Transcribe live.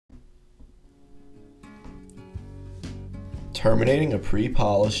Terminating a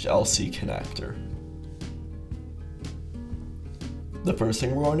pre-polished LC connector. The first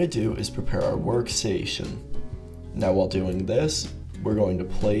thing we're going to do is prepare our workstation. Now while doing this, we're going to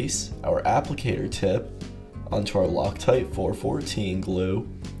place our applicator tip onto our Loctite 414 glue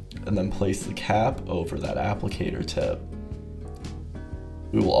and then place the cap over that applicator tip.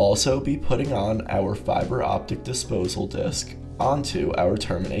 We will also be putting on our fiber optic disposal disc onto our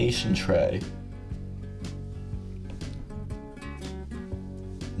termination tray.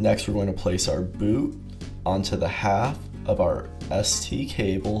 Next, we're going to place our boot onto the half of our ST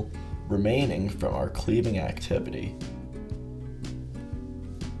cable remaining from our cleaving activity.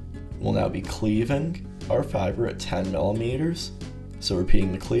 We'll now be cleaving our fiber at 10 millimeters, so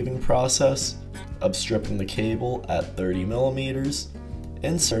repeating the cleaving process of stripping the cable at 30 millimeters,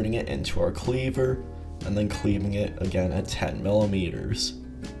 inserting it into our cleaver, and then cleaving it again at 10 millimeters.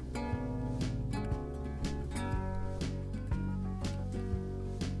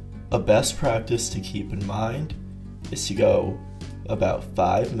 A best practice to keep in mind is to go about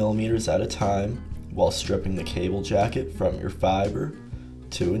 5 millimeters at a time while stripping the cable jacket from your fiber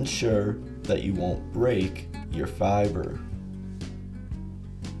to ensure that you won't break your fiber.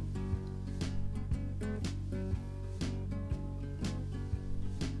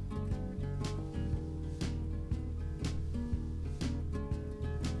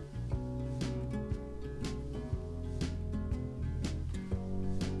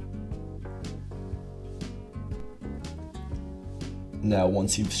 Now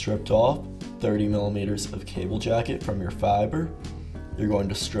once you've stripped off 30 millimeters of cable jacket from your fiber, you're going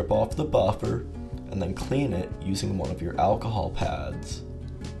to strip off the buffer and then clean it using one of your alcohol pads.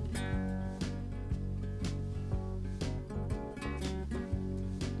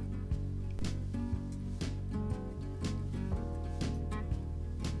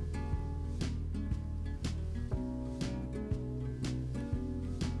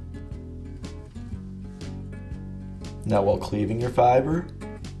 Now while cleaving your fiber,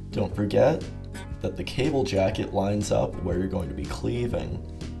 don't forget that the cable jacket lines up where you're going to be cleaving.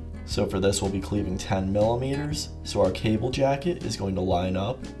 So for this we'll be cleaving 10 millimeters, so our cable jacket is going to line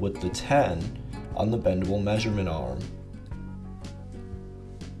up with the 10 on the bendable measurement arm.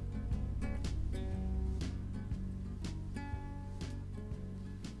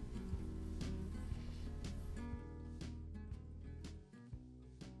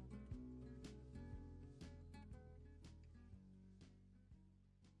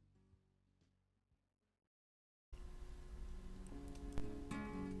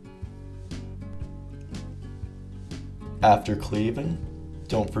 After cleaving,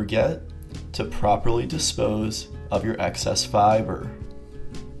 don't forget to properly dispose of your excess fiber.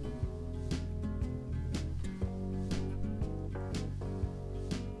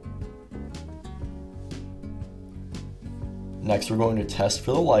 Next, we're going to test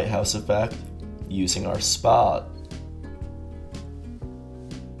for the lighthouse effect using our spot.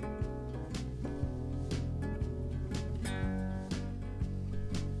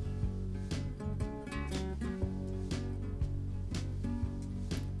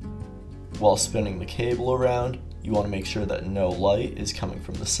 While spinning the cable around, you want to make sure that no light is coming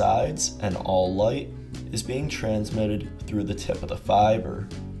from the sides and all light is being transmitted through the tip of the fiber.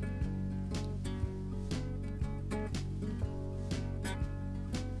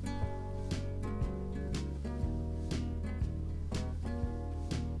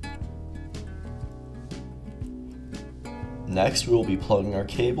 Next, we will be plugging our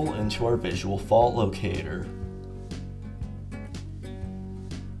cable into our visual fault locator.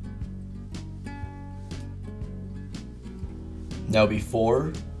 Now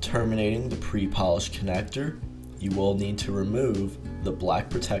before terminating the pre-polished connector, you will need to remove the black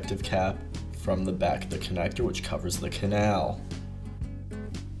protective cap from the back of the connector which covers the canal.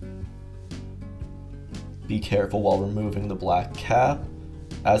 Be careful while removing the black cap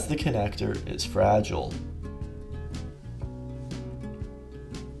as the connector is fragile.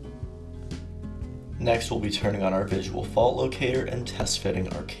 Next we'll be turning on our visual fault locator and test fitting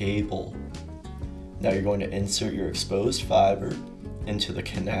our cable. Now you're going to insert your exposed fiber into the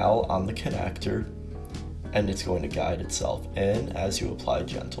canal on the connector, and it's going to guide itself in as you apply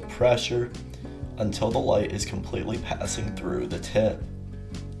gentle pressure until the light is completely passing through the tip.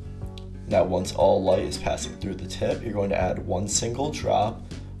 Now once all light is passing through the tip, you're going to add one single drop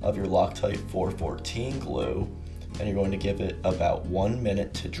of your Loctite 414 glue, and you're going to give it about 1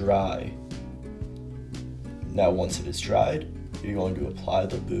 minute to dry. Now once it is dried, you're going to apply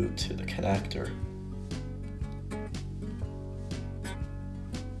the boot to the connector.